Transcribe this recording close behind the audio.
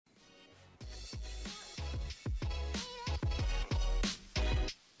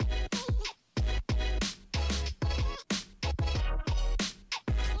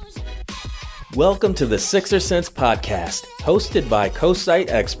Welcome to the Sixer Sense podcast, hosted by co-site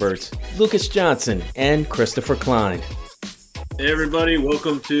experts Lucas Johnson and Christopher Klein. Hey everybody,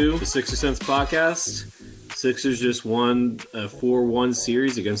 welcome to the Sixer Sense podcast. Sixers just won a 4-1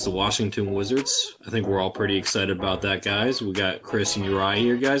 series against the Washington Wizards. I think we're all pretty excited about that, guys. We got Chris and Uriah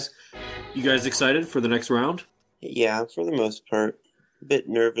here, guys. You guys excited for the next round? Yeah, for the most part. A bit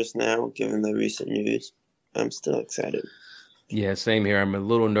nervous now, given the recent news. I'm still excited. Yeah, same here. I'm a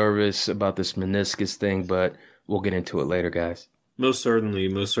little nervous about this meniscus thing, but we'll get into it later, guys. Most certainly.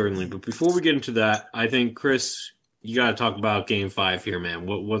 But before we get into that, I think, Chris, you got to talk about Game 5 here, man.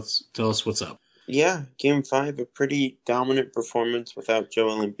 Tell us what's up. Yeah, Game 5, a pretty dominant performance without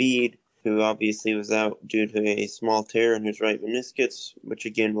Joel Embiid, who obviously was out due to a small tear in his right meniscus, which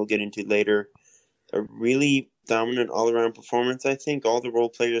again we'll get into later. A really dominant all-around performance, I think. All the role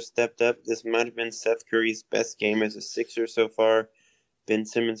players stepped up. This might have been Seth Curry's best game as a Sixer so far. Ben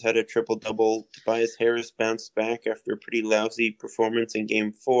Simmons had a triple-double. Tobias Harris bounced back after a pretty lousy performance in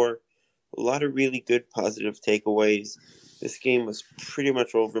Game 4. A lot of really good positive takeaways. This game was pretty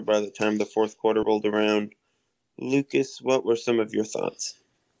much over by the time the fourth quarter rolled around. Lucas, what were some of your thoughts?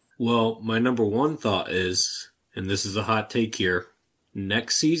 Well, my number one thought is, and this is a hot take here,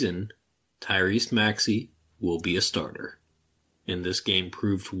 next season, Tyrese Maxey will be a starter. And this game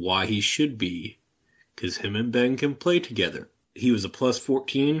proved why he should be, because him and Ben can play together. He was a plus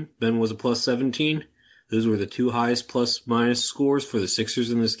 14, Ben was a plus 17. Those were the two highest plus-minus scores for the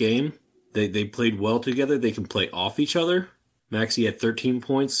Sixers in this game. They played well together. They can play off each other. Maxey had 13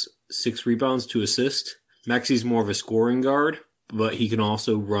 points, 6 rebounds, 2 assists. Maxey's more of a scoring guard, but he can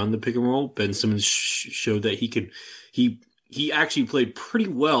also run the pick and roll. Ben Simmons showed that he could. He actually played pretty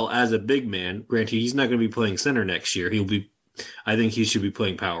well as a big man. Granted, he's not going to be playing center next year. I think he should be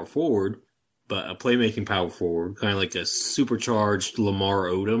playing power forward, but a playmaking power forward, kind of like a supercharged Lamar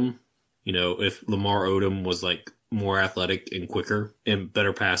Odom. You know, if Lamar Odom was like more athletic and quicker and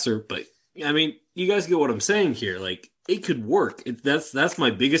better passer. But I mean, you guys get what I'm saying here. Like, it could work. That's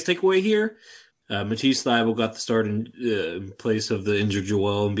my biggest takeaway here. Matisse Thybulle got the start in place of the injured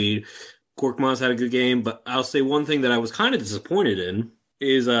Joel Embiid. Korkmaz had a good game, but I'll say one thing that I was kind of disappointed in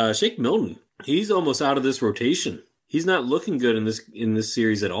is Shake Milton. He's almost out of this rotation. He's not looking good in this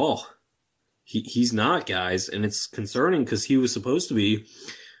series at all. He's not, guys, and it's concerning because he was supposed to be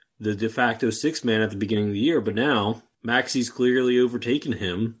the de facto sixth man at the beginning of the year, but now Maxey's clearly overtaken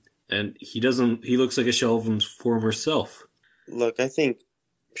him, and he looks like a shell of his former self. Look, I think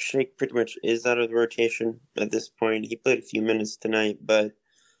Shake pretty much is out of the rotation at this point. He played a few minutes tonight, but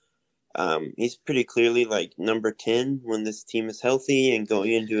he's pretty clearly like number 10 when this team is healthy and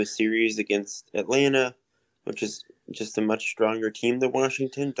going into a series against Atlanta, which is just a much stronger team than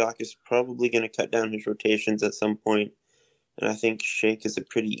Washington. Doc is probably going to cut down his rotations at some point, and I think Shake is a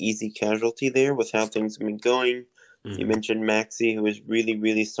pretty easy casualty there with how things have been going. Mm-hmm. You mentioned Maxey, who was really,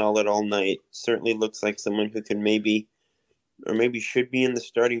 really solid all night. Certainly looks like someone who can maybe should be in the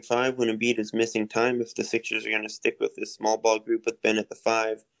starting 5 when Embiid is missing time if the Sixers are going to stick with this small ball group with Ben at the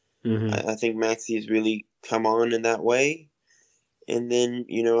 5. Mm-hmm. I think Maxey has really come on in that way. And then,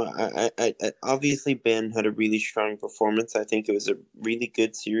 you know, I obviously Ben had a really strong performance. I think it was a really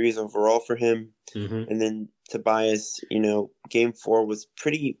good series overall for him. Mm-hmm. And then Tobias, you know, Game 4 was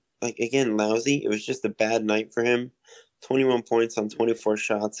pretty, like, again, lousy. It was just a bad night for him. 21 points on 24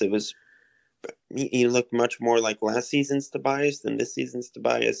 shots. He looked much more like last season's Tobias than this season's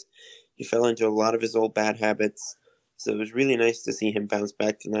Tobias. He fell into a lot of his old bad habits. So it was really nice to see him bounce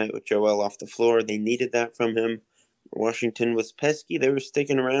back tonight with Joel off the floor. They needed that from him. Washington was pesky. They were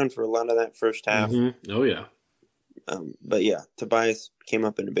sticking around for a lot of that first half. Mm-hmm. Oh, yeah. But, yeah, Tobias came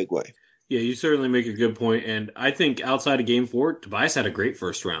up in a big way. Yeah, you certainly make a good point. And I think outside of Game 4, Tobias had a great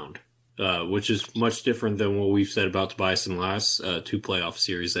first round, which is much different than what we've said about Tobias in the last 2 playoff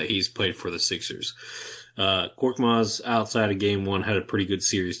series that he's played for the Sixers. Korkmaz outside of Game 1 had a pretty good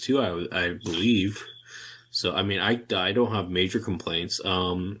series, too, I believe. So, I mean, I don't have major complaints.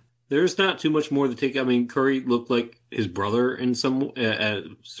 There's not too much more to take. I mean, Curry looked like his brother in some at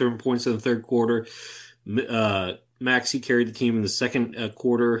certain points in the third quarter. Maxey carried the team in the second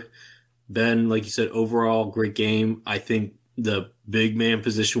quarter. Ben, like you said, overall great game. I think the big man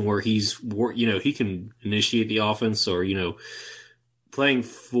position where he can initiate the offense or, you know, playing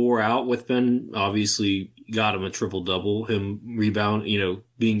 4 out with Ben obviously got him a triple-double. Him rebound, you know,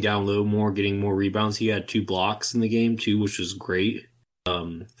 being down low more, getting more rebounds. He had 2 blocks in the game, too, which was great.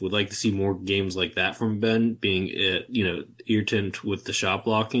 Would like to see more games like that from Ben, being, irritant with the shot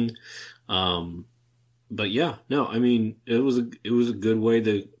blocking. But yeah, no, I mean, it was a good way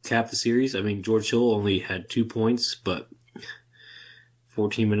to cap the series. I mean, George Hill only had 2 points, but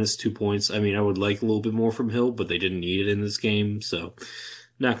 14 minutes, 2 points. I mean, I would like a little bit more from Hill, but they didn't need it in this game, so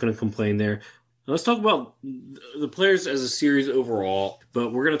not going to complain there. Let's talk about the players as a series overall,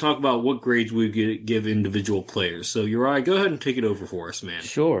 but we're going to talk about what grades we give individual players. So, Uri, go ahead and take it over for us, man.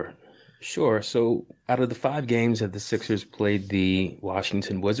 Sure. So, out of the 5 games that the Sixers played the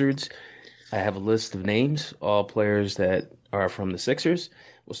Washington Wizards, I have a list of names, all players that are from the Sixers.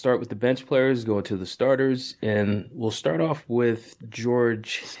 We'll start with the bench players, go to the starters, and we'll start off with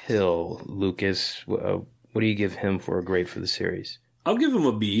George Hill. Lucas, what do you give him for a grade for the series? I'll give him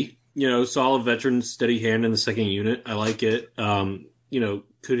a B. Solid veteran, steady hand in the second unit. I like it.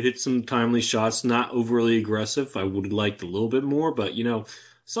 Could hit some timely shots, not overly aggressive. I would have liked a little bit more, but,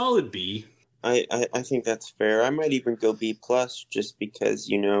 solid B. I think that's fair. I might even go B+, just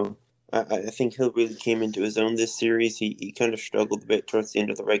because, I think Hill really came into his own this series. He kind of struggled a bit towards the end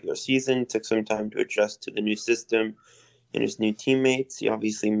of the regular season, took some time to adjust to the new system and his new teammates. He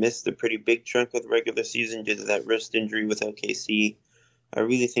obviously missed a pretty big chunk of the regular season due to that wrist injury with OKC. I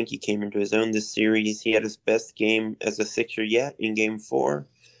really think he came into his own this series. He had his best game as a Sixer yet in Game 4.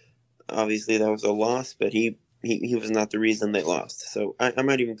 Obviously, that was a loss, but he was not the reason they lost. So I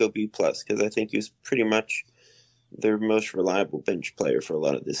might even go B+, because I think he was pretty much their most reliable bench player for a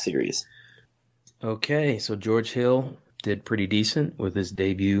lot of this series. Okay, so George Hill did pretty decent with his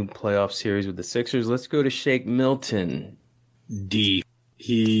debut playoff series with the Sixers. Let's go to Shake Milton. D.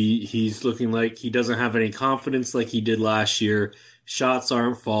 He's looking like he doesn't have any confidence like he did last year. Shots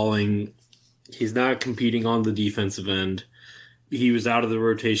aren't falling. He's not competing on the defensive end. He was out of the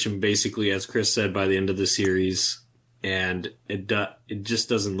rotation basically, as Chris said, by the end of the series. And it just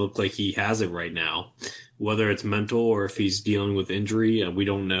doesn't look like he has it right now. Whether it's mental or if he's dealing with injury, we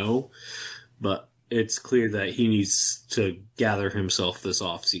don't know. But it's clear that he needs to gather himself this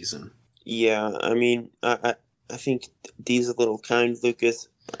offseason. Yeah, I mean, I think D's a little kind, Lucas.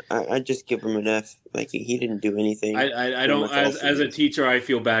 I just give him an F. Like, he didn't do anything. I don't. As a teacher, I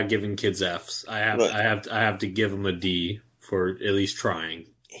feel bad giving kids Fs. I have to give him a D for at least trying.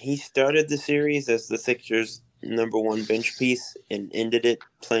 He started the series as the Sixers' number 1 bench piece and ended it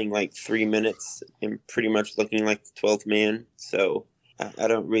playing like 3 minutes and pretty much looking like the 12th man. So I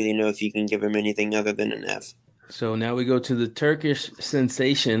don't really know if you can give him anything other than an F. So now we go to the Turkish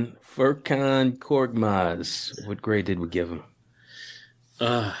sensation, Furkan Korkmaz. What grade did we give him?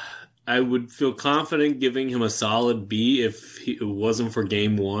 I would feel confident giving him a solid B if it wasn't for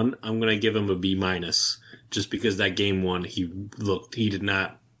Game 1. I'm going to give him a B-, just because that Game 1 he did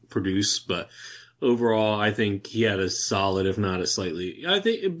not produce, but overall, I think he had a solid, if not a slightly. I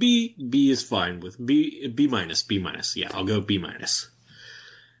think B is fine with B-. Yeah, I'll go B-.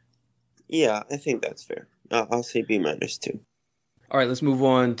 Yeah, I think that's fair. I'll say B- too. All right, let's move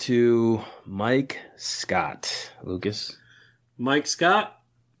on to Mike Scott. Lucas? Mike Scott,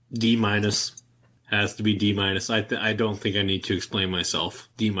 D-. Has to be D-. I don't think I need to explain myself.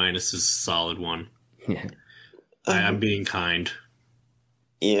 D- is a solid one. Yeah. I'm being kind.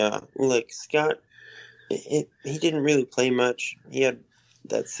 Yeah, look, Scott, he didn't really play much. He had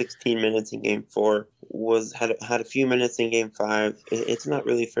that 16 minutes in Game 4. Had a few minutes in Game 5. It's not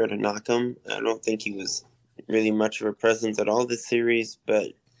really fair to knock him. I don't think he was really much of a presence at all this series,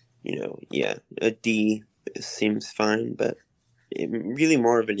 but, a D seems fine, but really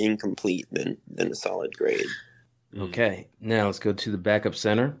more of an incomplete than a solid grade. Okay, now let's go to the backup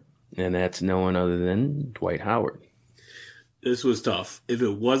center, and that's no one other than Dwight Howard. This was tough. If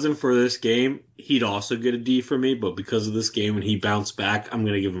it wasn't for this game, he'd also get a D for me, but because of this game and he bounced back, I'm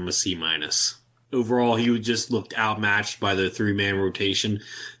going to give him a C-. Overall, he just looked outmatched by the 3-man rotation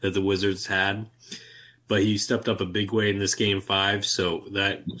that the Wizards had, but he stepped up a big way in this Game 5, so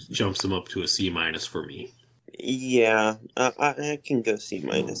that jumps him up to a C- for me. Yeah, I can go C-.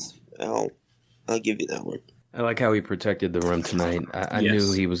 I'll give you that one. I like how he protected the rim tonight. I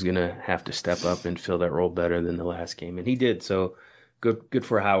knew he was going to have to step up and fill that role better than the last game, and he did. So good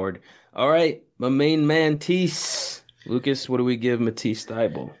for Howard. All right, my main man, Matisse. Lucas, what do we give Matisse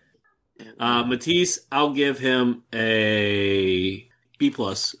Thybulle? Matisse, I'll give him a B+.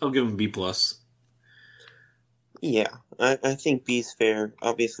 I'll give him B+. Yeah, I think B's fair.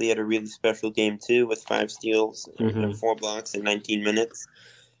 Obviously, he had a really special game, too, with 5 steals and 4 blocks in 19 minutes.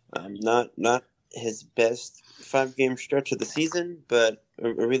 Not his best 5-game stretch of the season, but a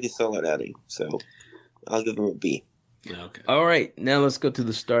really solid outing. So I'll give him a B. Okay. All right, now let's go to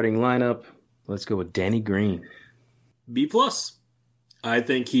the starting lineup. Let's go with Danny Green. B+. I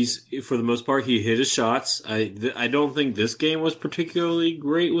think for the most part, he hit his shots. I don't think this game was particularly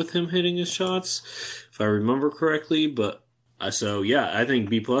great with him hitting his shots, if I remember correctly, but So yeah, I think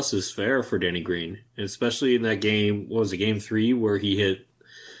B plus is fair for Danny Green, especially in that game. What was it, game 3, where he hit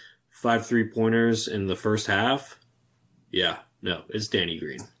 5 3-pointers in the first half? Yeah, no, it's Danny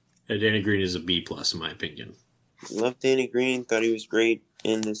Green. Danny Green is a B plus in my opinion. Love Danny Green. Thought he was great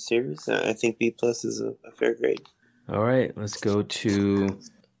in this series. I think B plus is a fair grade. All right, let's go to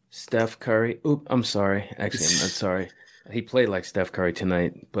Steph Curry. Oop, I'm sorry. Actually, I'm not sorry. He played like Steph Curry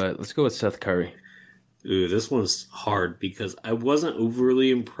tonight, but let's go with Seth Curry. Ooh, this one's hard because I wasn't overly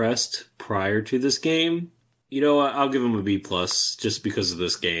impressed prior to this game. You know what? I'll give him a B plus just because of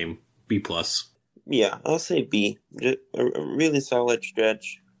this game. B plus. Yeah, I'll say B. A really solid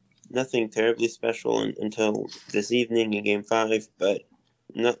stretch. Nothing terribly special until this evening in Game 5, but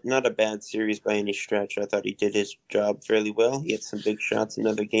not a bad series by any stretch. I thought he did his job fairly well. He had some big shots in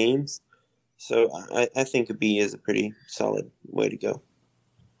other games. So I think a B is a pretty solid way to go.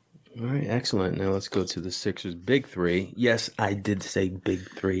 All right, excellent. Now let's go to the Sixers' big three. Yes, I did say big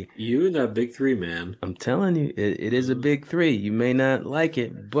three. You and that big 3, man. I'm telling you, it is a big three. You may not like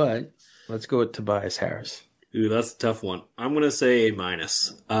it, but let's go with Tobias Harris. Ooh, that's a tough one. I'm going to say A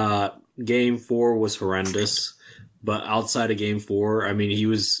minus. Game 4 was horrendous, but outside of Game 4, I mean, he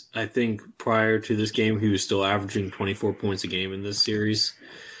was, I think prior to this game, he was still averaging 24 points a game in this series.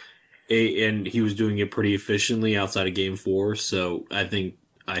 And he was doing it pretty efficiently outside of Game 4, so I think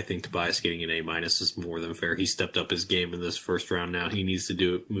Tobias getting an A minus is more than fair. He stepped up his game in this first round now. He needs to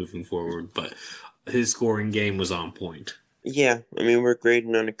do it moving forward, but his scoring game was on point. Yeah, I mean, we're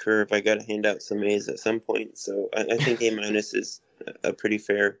grading on a curve. I got to hand out some A's at some point, so I think A minus is a pretty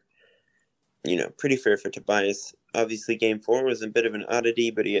fair for Tobias. Obviously, Game 4 was a bit of an oddity,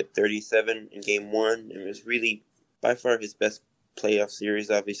 but he had 37 in Game 1, and it was really by far his best playoff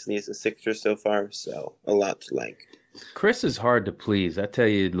series, obviously, as a Sixer so far, so a lot to like. Chris is hard to please. I tell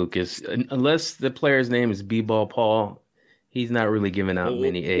you, Lucas, unless the player's name is B-Ball Paul, he's not really giving out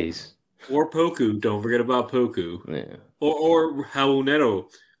many A's. Or Poku. Don't forget about Poku. Yeah. Or Raul Neto.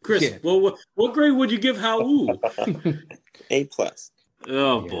 Chris, Yeah. well, what grade would you give Raul? A plus.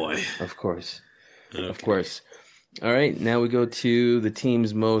 Oh, Yeah, boy. Of course. Okay. Of course. All right, now we go to the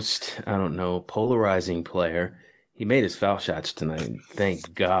team's most, polarizing player. He made his foul shots tonight.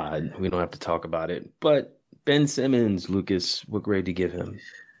 Thank God. We don't have to talk about it. But Ben Simmons, Lucas, what grade do you give him?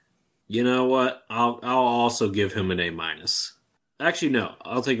 You know what? I'll also give him an A minus. Actually, no.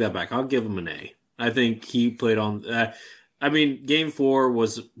 I'll take that back. I'll give him an A. I think he played on. Game 4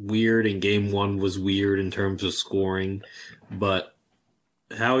 was weird and Game 1 was weird in terms of scoring, but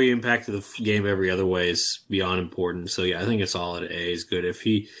how he impacted the game every other way is beyond important. So yeah, I think a solid A is good. If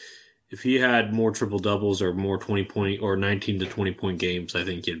he had more triple doubles or more 20-point or 19 to 20-point games, I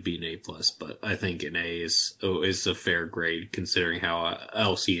think it'd be an A plus. But I think an A is a fair grade considering how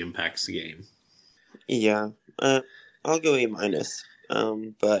else he impacts the game. Yeah, I'll go A minus.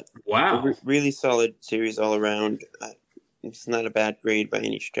 But wow, really solid series all around. It's not a bad grade by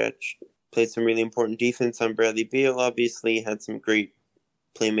any stretch. Played some really important defense on Bradley Beal. Obviously, had some great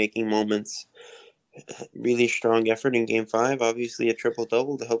playmaking moments. Really strong effort in Game 5. Obviously, a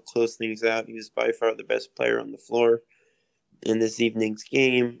triple-double to help close things out. He was by far the best player on the floor in this evening's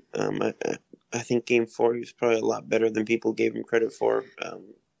game. I think Game 4 he was probably a lot better than people gave him credit for.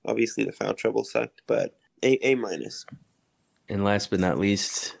 Obviously, the foul trouble sucked, but A minus. And last but not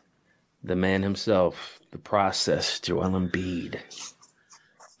least, the man himself, the process, Joel Embiid.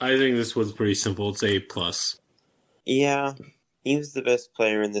 I think this was pretty simple. It's A plus. Yeah, he was the best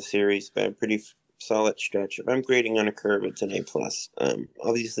player in the series by a pretty solid stretch. If I'm grading on a curve, it's an A plus.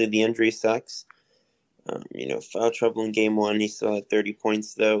 Obviously, the injury sucks. Foul trouble in Game 1. He still had 30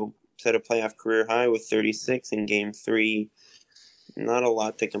 points, though. Set a playoff career high with 36 in Game 3. Not a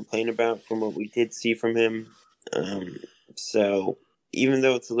lot to complain about from what we did see from him. So even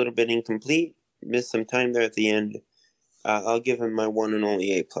though it's a little bit incomplete, missed some time there at the end, I'll give him my one and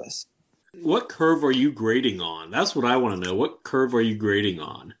only A plus. What curve are you grading on? That's what I want to know. What curve are you grading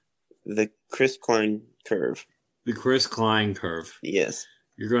on? The Chris Klein curve. The Chris Klein curve. Yes.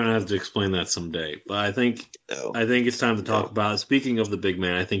 You're going to have to explain that someday. But I think it's time to talk about. Speaking of the big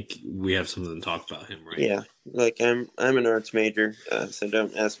man, I think we have something to talk about him, right? Yeah, I'm an arts major, so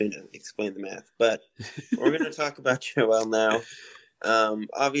don't ask me to explain the math. But we're going to talk about Joel now.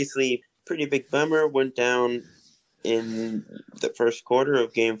 Obviously, pretty big bummer. Went down in the first quarter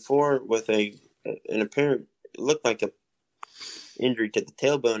of Game 4 with an apparent, it looked like a injury to the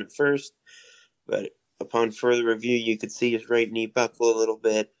tailbone at first, but upon further review, you could see his right knee buckle a little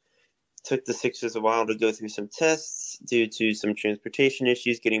bit. Took the Sixers a while to go through some tests due to some transportation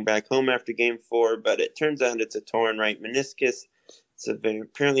issues getting back home after Game 4, but it turns out it's a torn right meniscus. It's It's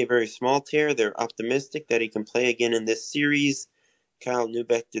apparently a very small tear. They're optimistic that he can play again in this series. Kyle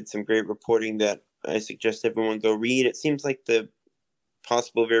Neubeck did some great reporting that I suggest everyone go read. It seems like the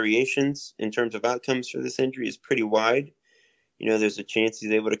possible variations in terms of outcomes for this injury is pretty wide. There's a chance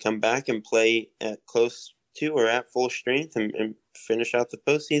he's able to come back and play at close to or at full strength and finish out the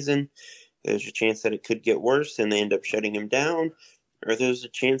postseason. There's a chance that it could get worse and they end up shutting him down. Or there's a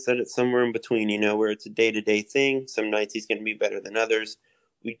chance that it's somewhere in between, where it's a day-to-day thing. Some nights he's going to be better than others.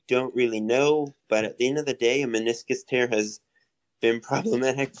 We don't really know, but at the end of the day, a meniscus tear has been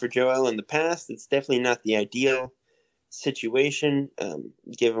problematic for Joel in the past. It's definitely not the ideal situation,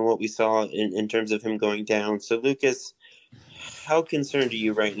 given what we saw in terms of him going down. So, Lucas, how concerned are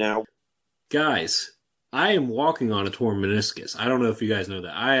you right now? Guys, I am walking on a torn meniscus. I don't know if you guys know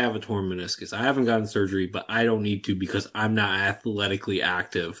that. I have a torn meniscus. I haven't gotten surgery, but I don't need to because I'm not athletically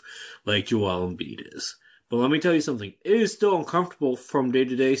active like Joel Embiid is. But let me tell you something. It is still uncomfortable from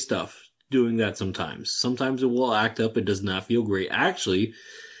day-to-day stuff doing that sometimes. Sometimes it will act up. It does not feel great. Actually,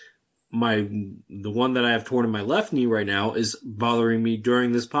 the one that I have torn in my left knee right now is bothering me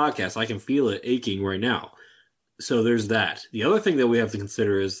during this podcast. I can feel it aching right now. So there's that. The other thing that we have to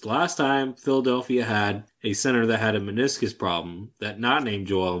consider is last time Philadelphia had a center that had a meniscus problem that not named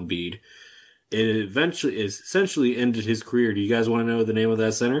Joel Embiid, it essentially ended his career. Do you guys want to know the name of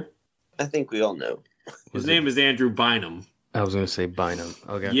that center? I think we all know. His name is Andrew Bynum. I was going to say Bynum.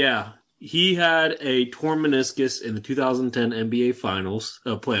 Okay. Yeah. He had a torn meniscus in the 2010 NBA Finals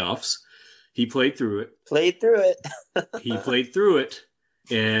playoffs. He played through it. He played through it.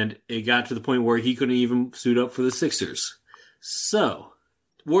 And it got to the point where he couldn't even suit up for the Sixers. So,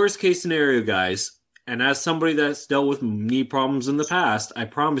 worst case scenario, guys, and as somebody that's dealt with knee problems in the past, I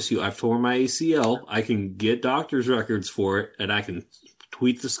promise you, I've torn my ACL. I can get doctor's records for it, and I can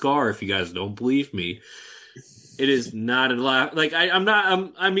tweet the scar if you guys don't believe me. It is not a lot. Like,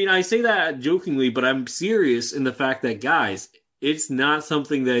 I say that jokingly, but I'm serious in the fact that, guys, it's not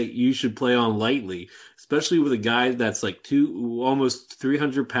something that you should play on lightly, especially with a guy that's like almost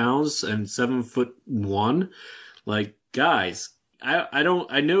 300 pounds and 7'1". Like, guys, I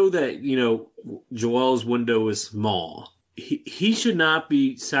know that, Joel's window is small. He should not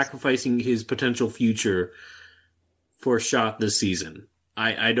be sacrificing his potential future for a shot this season.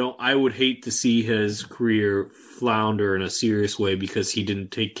 I would hate to see his career flounder in a serious way because he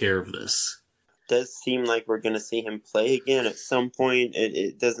didn't take care of this. Does seem like we're going to see him play again at some point.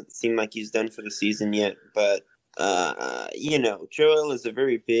 It doesn't seem like he's done for the season yet, but Joel is a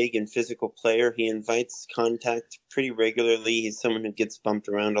very big and physical player. He invites contact pretty regularly. He's someone who gets bumped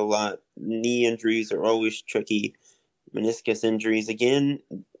around a lot. Knee injuries are always tricky. Meniscus injuries, again,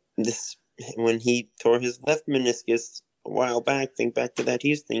 when he tore his left meniscus a while back, think back to that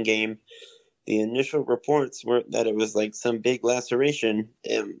Houston game, the initial reports were that it was like some big laceration.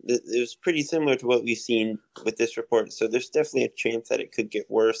 It was pretty similar to what we've seen with this report. So there's definitely a chance that it could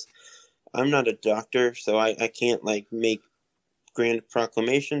get worse. I'm not a doctor, so I can't make grand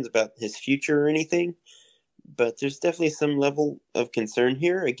proclamations about his future or anything. But there's definitely some level of concern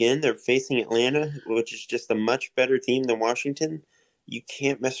here. Again, they're facing Atlanta, which is just a much better team than Washington. You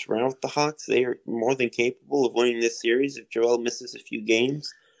can't mess around with the Hawks. They are more than capable of winning this series if Joel misses a few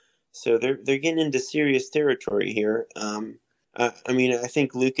games. So they're getting into serious territory here. I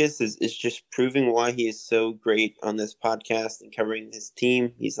think Lucas is just proving why he is so great on this podcast and covering his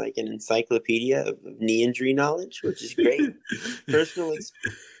team. He's like an encyclopedia of knee injury knowledge, which is great.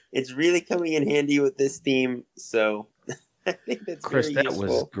 It's really coming in handy with this team. So I think that's Chris, very that useful.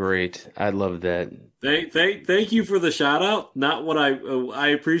 was great. I love that. Thank you for the shout out. Not what I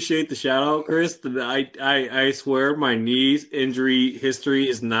appreciate the shout out, Chris. I swear my knee injury history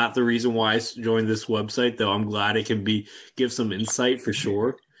is not the reason why I joined this website, though. I'm glad it can give some insight for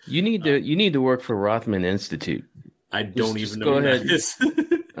sure. You need to work for Rothman Institute. I don't Just even know go what ahead. that is.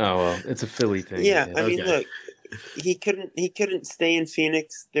 Oh well, it's a Philly thing. Yeah, I guess. look, he couldn't stay in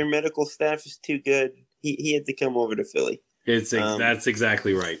Phoenix. Their medical staff is too good. He had to come over to Philly. That's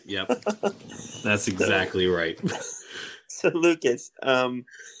exactly right. Yep. That's exactly right. So, Lucas,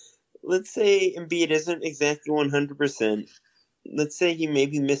 let's say Embiid isn't exactly 100%. Let's say he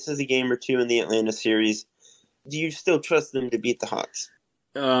maybe misses a game or two in the Atlanta series. Do you still trust them to beat the Hawks?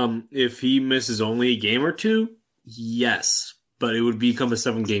 If he misses only a game or two, yes. But it would become a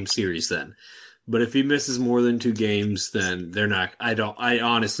 7-game series then. But if he misses more than 2 games, then they're not. I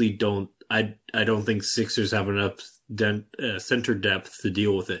honestly don't. I don't think Sixers have enough center depth to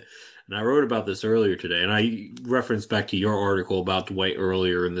deal with it. And I wrote about this earlier today, and I referenced back to your article about Dwight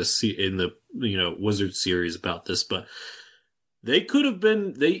earlier in the Wizards series about this. But they could have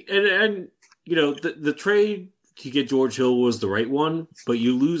been the trade to get George Hill was the right one, but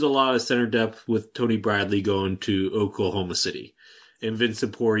you lose a lot of center depth with Tony Bradley going to Oklahoma City and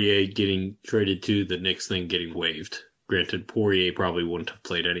Vincent Poirier getting traded to the Knicks, then getting waived. Granted, Poirier probably wouldn't have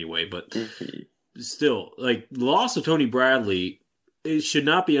played anyway, but still, like, the loss of Tony Bradley, it should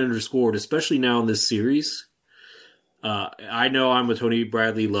not be underscored, especially now in this series. I know I'm a Tony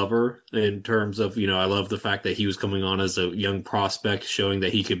Bradley lover in terms of, I love the fact that he was coming on as a young prospect, showing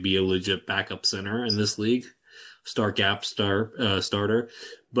that he could be a legit backup center in this league, starter.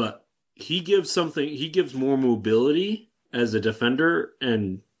 But he gives more mobility as a defender,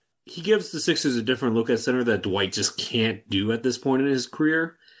 and he gives the Sixers a different look at center that Dwight just can't do at this point in his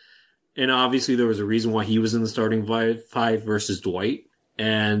career. And obviously there was a reason why he was in the starting five versus Dwight.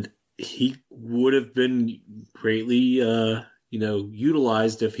 And he would have been greatly,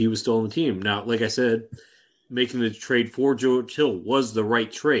 utilized if he was still on the team. Now, like I said, making the trade for George Hill was the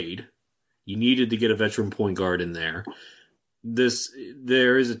right trade. You needed to get a veteran point guard in there.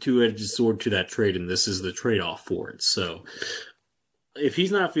 There is a two-edged sword to that trade, and this is the trade-off for it. So if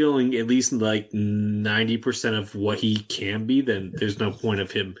he's not feeling at least like 90% of what he can be, then there's no point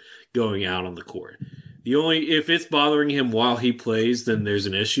of him going out on the court. If it's bothering him while he plays, then there's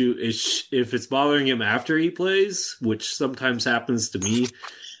an issue. If it's bothering him after he plays, which sometimes happens to me,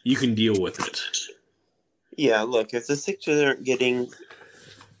 you can deal with it. Yeah, look, if the Sixers aren't getting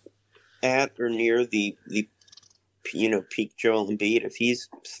at or near the peak Joel Embiid, if he's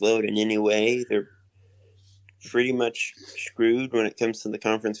slowed in any way, they're pretty much screwed when it comes to the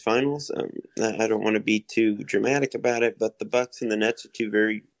conference finals. I don't want to be too dramatic about it, but the Bucks and the Nets are two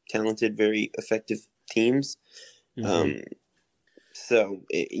very talented, very effective teams. Mm-hmm.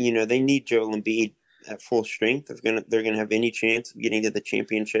 They need Joel Embiid at full strength. If they're gonna have any chance of getting to the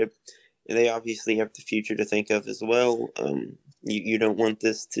championship. And they obviously have the future to think of as well. You don't want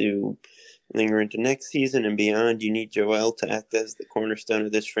this to linger into next season and beyond. You need Joel to act as the cornerstone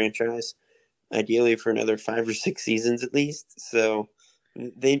of this franchise, ideally for another 5 or 6 seasons at least. So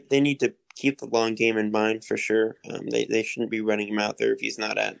they need to keep the long game in mind for sure. They shouldn't be running him out there if he's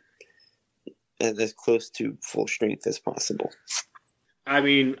not at as close to full strength as possible. I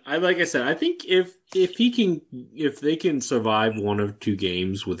mean, like I said, I think if they can survive 1 or 2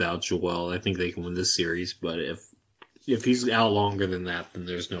 games without Joel, I think they can win this series. But if he's out longer than that, then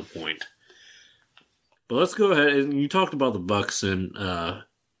there's no point. But let's go ahead, and you talked about the Bucks and the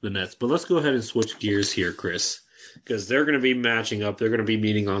Nets, but let's go ahead and switch gears here, Chris, because they're going to be matching up. They're going to be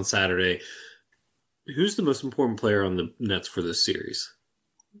meeting on Saturday. Who's the most important player on the Nets for this series?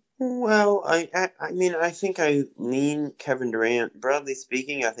 Well, I think I lean Kevin Durant. Broadly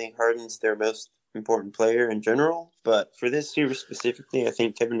speaking, I think Harden's their most important player in general. But for this series specifically, I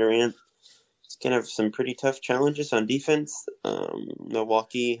think Kevin Durant is going to have some pretty tough challenges on defense.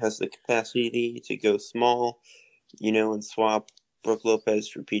 Milwaukee has the capacity to go small, and swap Brook Lopez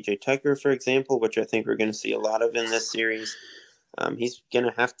for PJ Tucker, for example, which I think we're going to see a lot of in this series. He's going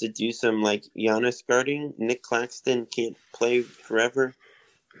to have to do some, Giannis guarding. Nick Claxton can't play forever.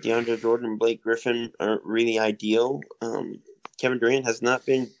 DeAndre Jordan and Blake Griffin aren't really ideal. Kevin Durant has not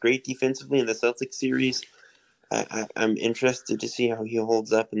been great defensively in the Celtics series. I'm interested to see how he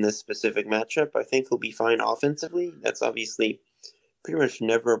holds up in this specific matchup. I think he'll be fine offensively. That's obviously pretty much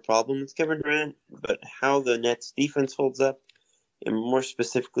never a problem with Kevin Durant, but how the Nets defense holds up, and more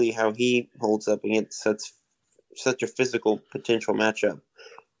specifically how he holds up against such a physical potential matchup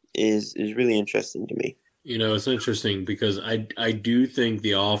is really interesting to me. It's interesting because I do think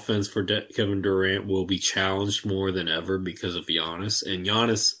the offense for Kevin Durant will be challenged more than ever because of Giannis.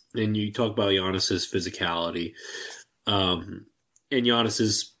 And you talk about Giannis's physicality. And Giannis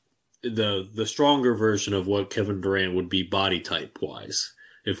is the stronger version of what Kevin Durant would be body type wise.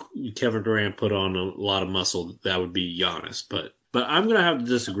 If Kevin Durant put on a lot of muscle, that would be Giannis. But I'm going to have to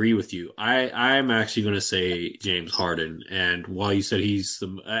disagree with you. I'm actually going to say James Harden. And while you said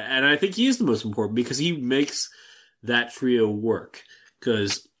and I think he is the most important because he makes that trio work.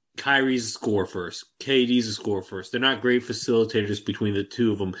 Because Kyrie's a score first. KD's a score first. They're not great facilitators between the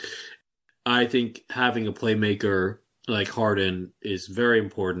two of them. I think having a playmaker like Harden is very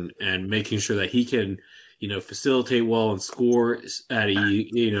important, and making sure that he can, facilitate well and score at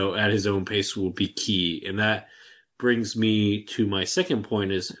his own pace will be key. And that brings me to my second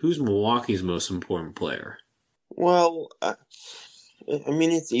point: is who's Milwaukee's most important player? Well,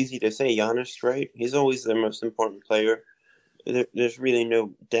 it's easy to say Giannis, right? He's always the most important player. There's really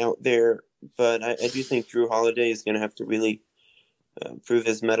no doubt there. But I do think Drew Holiday is going to have to really prove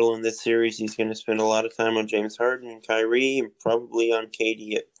his mettle in this series. He's going to spend a lot of time on James Harden and Kyrie, and probably on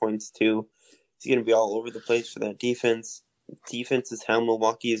KD at points too. He's going to be all over the place for that defense. Defense is how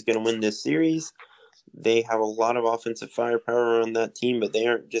Milwaukee is going to win this series. They have a lot of offensive firepower on that team, but they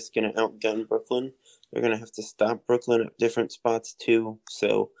aren't just going to outgun Brooklyn. They're going to have to stop Brooklyn at different spots too.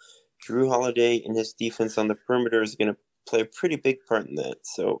 So Drew Holiday and his defense on the perimeter is going to play a pretty big part in that.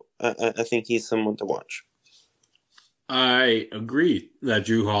 So I think he's someone to watch. I agree that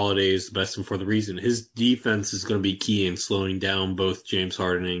Drew Holiday is the best one for the reason. His defense is going to be key in slowing down both James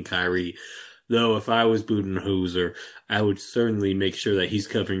Harden and Kyrie. Though if I was Budenholzer, I would certainly make sure that he's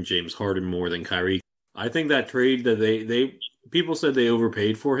covering James Harden more than Kyrie. I think that trade that they people said they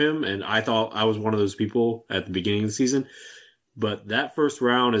overpaid for him, and I thought I was one of those people at the beginning of the season. But that first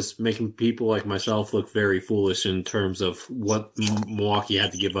round is making people like myself look very foolish in terms of what Milwaukee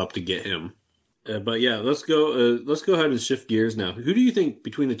had to give up to get him. But yeah, let's go ahead and shift gears now. Who do you think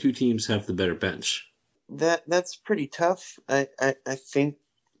between the two teams have the better bench? That's pretty tough. I think.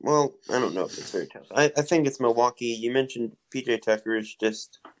 Well, I don't know if it's very tough. I think it's Milwaukee. You mentioned PJ Tucker is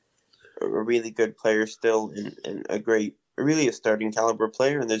just a really good player still, and really a starting caliber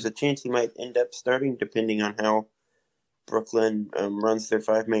player. And there's a chance he might end up starting depending on how Brooklyn runs their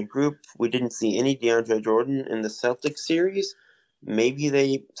 5-man group. We didn't see any DeAndre Jordan in the Celtics series. Maybe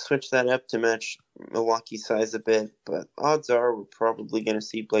they switch that up to match Milwaukee's size a bit, but odds are we're probably going to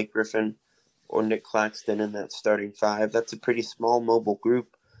see Blake Griffin or Nick Claxton in that starting 5. That's a pretty small mobile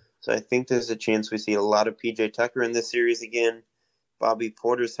group, so I think there's a chance we see a lot of PJ Tucker in this series again. Bobby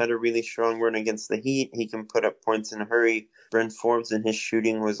Porter's had a really strong run against the Heat. He can put up points in a hurry. Bryn Forbes and his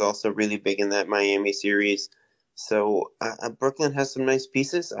shooting was also really big in that Miami series. So Brooklyn has some nice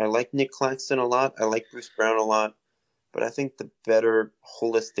pieces. I like Nick Claxton a lot. I like Bruce Brown a lot. But I think the better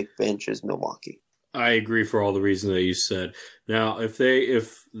holistic bench is Milwaukee. I agree for all the reasons that you said. Now, if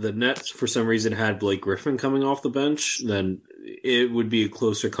the Nets for some reason had Blake Griffin coming off the bench, then it would be a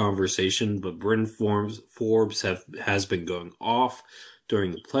closer conversation. But Bryn Forbes has been going off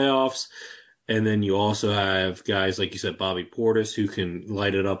during the playoffs, and then you also have guys like you said, Bobby Portis, who can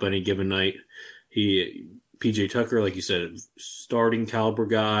light it up any given night. PJ Tucker, like you said, starting caliber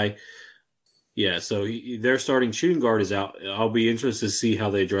guy. Yeah, so their starting shooting guard is out. I'll be interested to see how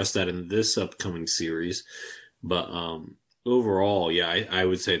they address that in this upcoming series. But overall, yeah, I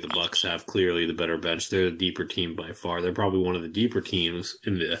would say the Bucks have clearly the better bench. They're the deeper team by far. They're probably one of the deeper teams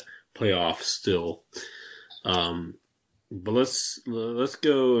in the playoffs still. But let's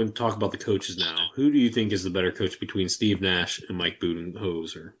go and talk about the coaches now. Who do you think is the better coach between Steve Nash and Mike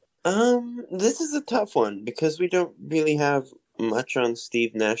Budenholzer? This is a tough one because we don't really have much on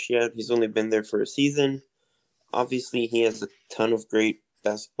Steve Nash yet. He's only been there for a season. Obviously, he has a ton of great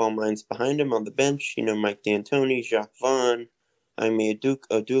basketball minds behind him on the bench. You know, Mike D'Antoni, Jacques Vaughn, Ime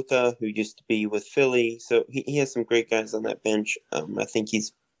Udoka, who used to be with Philly. So he has some great guys on that bench. I think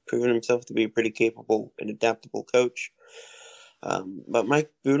he's proven himself to be a pretty capable and adaptable coach. But Mike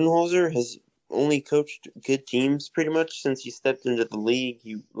Budenholzer has only coached good teams pretty much since he stepped into the league.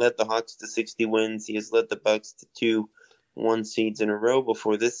 He led the Hawks to 60 wins. He has led the Bucks to 2 1 seeds in a row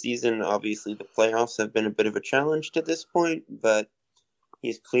before this season. Obviously, the playoffs have been a bit of a challenge to this point, but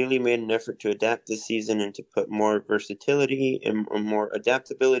he's clearly made an effort to adapt this season and to put more versatility and more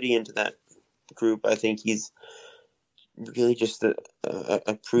adaptability into that group. I think he's really just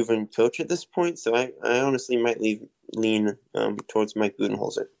a proven coach at this point, so I honestly might lean towards Mike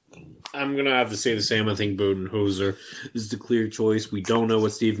Budenholzer. I'm going to have to say the same. I think Budenholzer is the clear choice. We don't know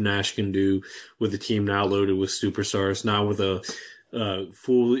what Steve Nash can do with a team now loaded with superstars, now with a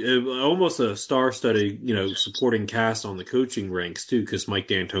full, almost a star-studded, supporting cast on the coaching ranks too, because Mike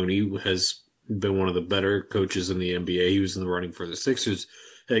D'Antoni has been one of the better coaches in the NBA. He was in the running for the Sixers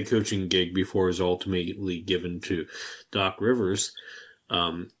head coaching gig before it was ultimately given to Doc Rivers.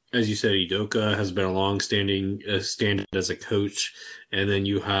 As you said, Udoka has been a long-standing standard as a coach. And then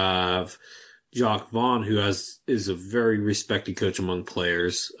you have Jacques Vaughn, who is a very respected coach among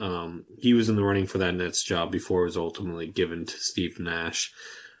players. He was in the running for that Nets job before it was ultimately given to Steve Nash.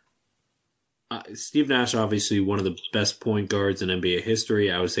 Steve Nash, obviously one of the best point guards in NBA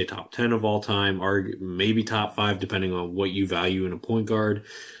history. I would say top 10 of all time, or maybe top 5, depending on what you value in a point guard.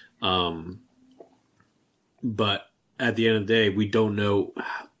 But at the end of the day, we don't know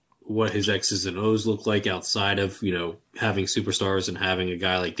what his X's and O's look like outside of, having superstars and having a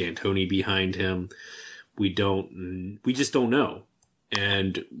guy like D'Antoni behind him. We just don't know.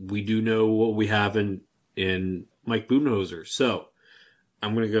 And we do know what we have in Mike Budenholzer. So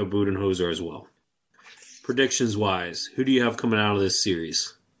I'm going to go Budenholzer as well. Predictions wise, who do you have coming out of this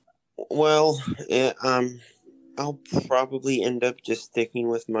series? Well, I'll probably end up just sticking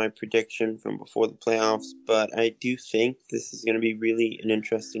with my prediction from before the playoffs, but I do think this is going to be really an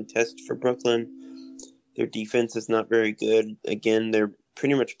interesting test for Brooklyn. Their defense is not very good. Again, they're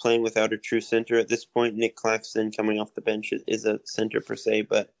pretty much playing without a true center at this point. Nick Claxton coming off the bench is a center per se,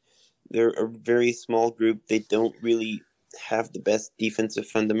 but they're a very small group. They don't really have the best defensive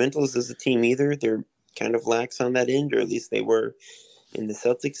fundamentals as a team either. They're kind of lax on that end, or at least they were in the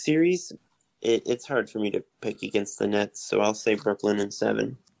Celtics series. It's hard for me to pick against the Nets, so I'll say Brooklyn in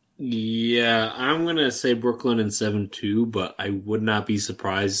 7. Yeah, I'm going to say Brooklyn in 7 too, but I would not be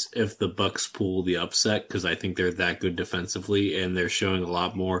surprised if the Bucks pull the upset because I think they're that good defensively and they're showing a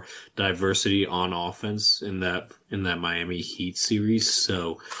lot more diversity on offense in that Miami Heat series.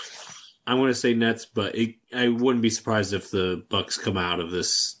 So I'm going to say Nets, but I wouldn't be surprised if the Bucks come out of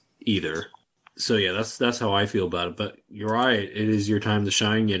this either. So yeah, that's how I feel about it. But you're right, it is your time to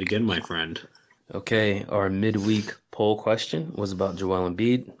shine yet again, my friend. Okay, our midweek poll question was about Joel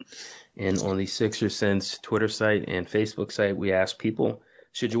Embiid. And on the Sixers Sense Twitter site and Facebook site, we asked people,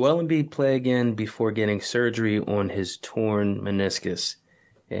 should Joel Embiid play again before getting surgery on his torn meniscus?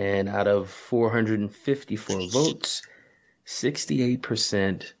 And out of 454 votes,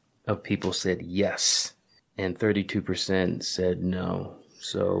 68% of people said yes, and 32% said no.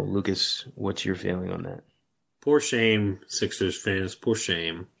 So, Lucas, what's your feeling on that? Poor shame, Sixers fans, poor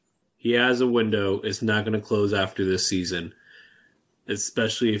shame. He has a window. It's not going to close after this season,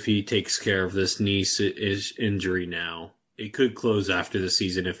 especially if he takes care of this knee injury now. It could close after the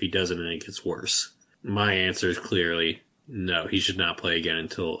season if he doesn't and it gets worse. My answer is clearly no, he should not play again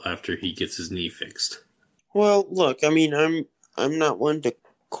until after he gets his knee fixed. Well, look, I mean, I'm not one to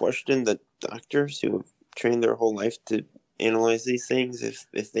question the doctors who have trained their whole life to analyze these things.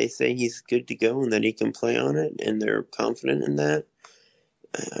 If they say he's good to go and that he can play on it and they're confident in that,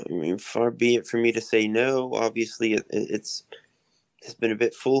 I mean, far be it for me to say no. Obviously, it's been a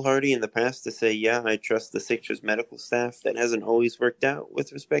bit foolhardy in the past to say, yeah, I trust the Sixers medical staff. That hasn't always worked out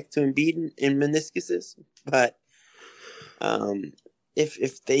with respect to Embiid and meniscuses. But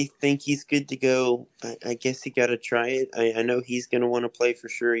if they think he's good to go, I guess you got to try it. I know he's going to want to play for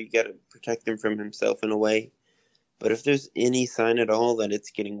sure. You got to protect him from himself in a way. But if there's any sign at all that it's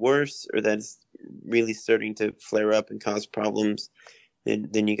getting worse or that it's really starting to flare up and cause problems,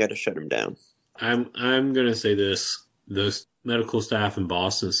 then you got to shut him down. I'm going to say this. The medical staff in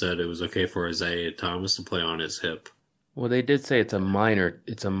Boston said it was okay for Isaiah Thomas to play on his hip. Well, they did say it's a minor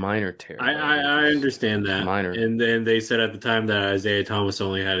tear. I understand that. Minor. And then they said at the time that Isaiah Thomas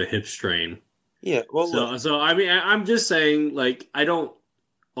only had a hip strain. Yeah, well, so I mean, I'm just saying, like, I don't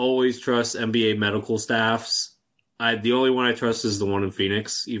always trust NBA medical staffs. The only one I trust is the one in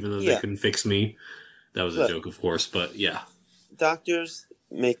Phoenix, even though they couldn't fix me. That was a joke, of course, but yeah. Doctors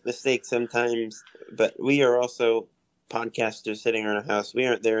make mistakes sometimes, but we are also podcasters sitting in our house. We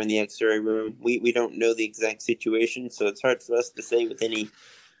aren't there in the X-ray room. We don't know the exact situation, so it's hard for us to say with any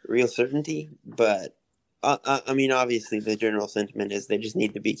real certainty. But I mean, obviously, the general sentiment is they just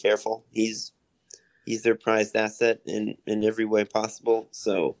need to be careful. He's their prized asset in every way possible.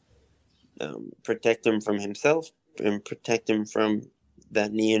 So protect him from himself and protect him from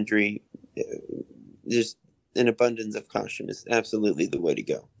that knee injury. Just an abundance of caution is absolutely the way to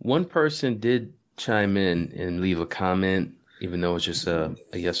go. One person did chime in and leave a comment, even though it's just a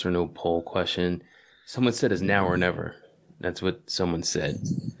yes or no poll question. Someone said it's now or never. That's what someone said.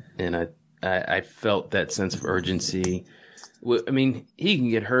 And I felt that sense of urgency. I mean, he can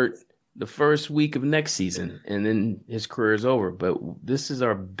get hurt the first week of next season and then his career is over. But this is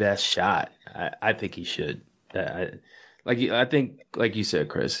our best shot. I think he should. I think, like you said,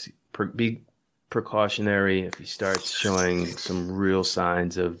 Chris, be precautionary. If he starts showing some real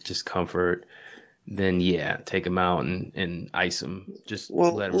signs of discomfort, then yeah, take him out and ice him. Just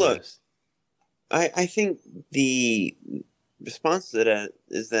let him rest. I think the response to that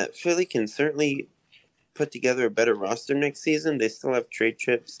is that Philly can certainly put together a better roster next season. They still have trade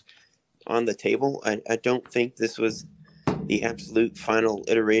chips on the table. I don't think this was the absolute final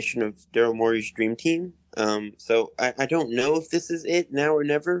iteration of Daryl Morey's dream team. So I don't know if this is it now or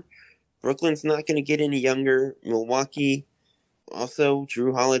never. Brooklyn's not going to get any younger. Milwaukee, also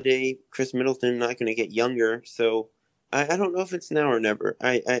Drew Holiday, Chris Middleton, not going to get younger. So I don't know if it's now or never.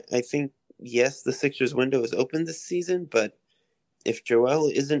 I think, yes, the Sixers window is open this season, but if Joel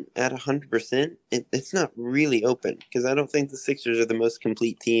isn't at 100%, it's not really open because I don't think the Sixers are the most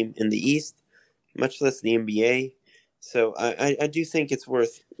complete team in the East, much less the NBA. So I do think it's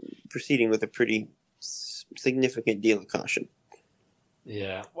worth proceeding with a pretty significant deal of caution.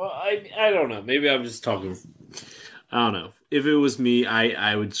 Yeah, well, I don't know. Maybe I'm just talking. I don't know. If it was me,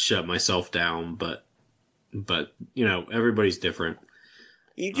 I would shut myself down. But you know, everybody's different.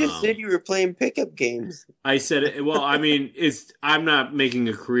 You just said you were playing pickup games. I said it. Well, I mean, I'm not making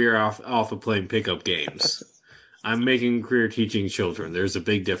a career off of playing pickup games. I'm making a career teaching children. There's a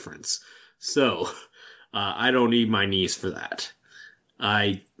big difference. So I don't need my niece for that.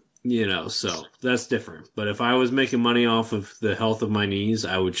 So that's different. But if I was making money off of the health of my knees,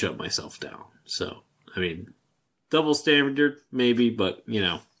 I would shut myself down. So, I mean, double standard, maybe, but,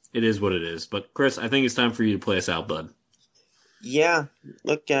 it is what it is. But, Chris, I think it's time for you to play us out, bud. Yeah.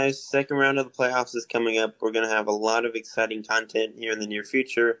 Look, guys, second round of the playoffs is coming up. We're going to have a lot of exciting content here in the near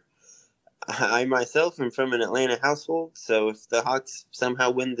future. I myself am from an Atlanta household, so if the Hawks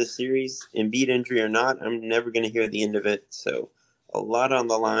somehow win the series, Embiid injury or not, I'm never going to hear the end of it. So a lot on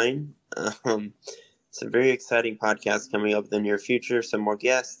the line. Some very exciting podcasts coming up in the near future. Some more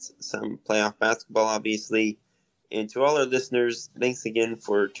guests, some playoff basketball, obviously. And to all our listeners, thanks again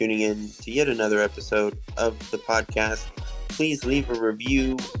for tuning in to yet another episode of the podcast. Please leave a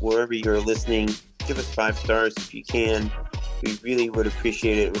review wherever you're listening. Give us 5 stars if you can. We really would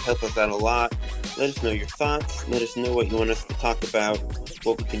appreciate it. It would help us out a lot. Let us know your thoughts. Let us know what you want us to talk about,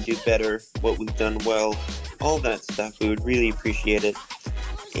 what we can do better, what we've done well, all that stuff. We would really appreciate it.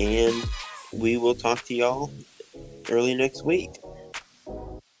 And we will talk to y'all early next week.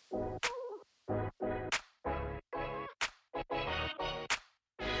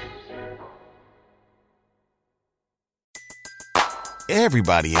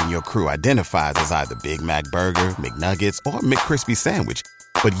 Everybody in your crew identifies as either Big Mac Burger, McNuggets, or McCrispy Sandwich.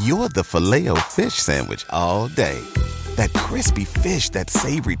 But you're the Filet-O-Fish Sandwich all day. That crispy fish, that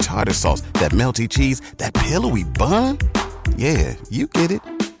savory tartar sauce, that melty cheese, that pillowy bun. Yeah, you get it.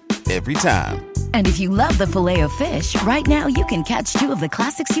 Every time. And if you love the Filet-O-Fish, right now you can catch 2 of the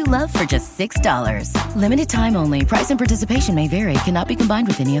classics you love for just $6. Limited time only. Price and participation may vary. Cannot be combined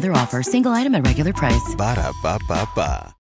with any other offer. Single item at regular price. Ba-da-ba-ba-ba.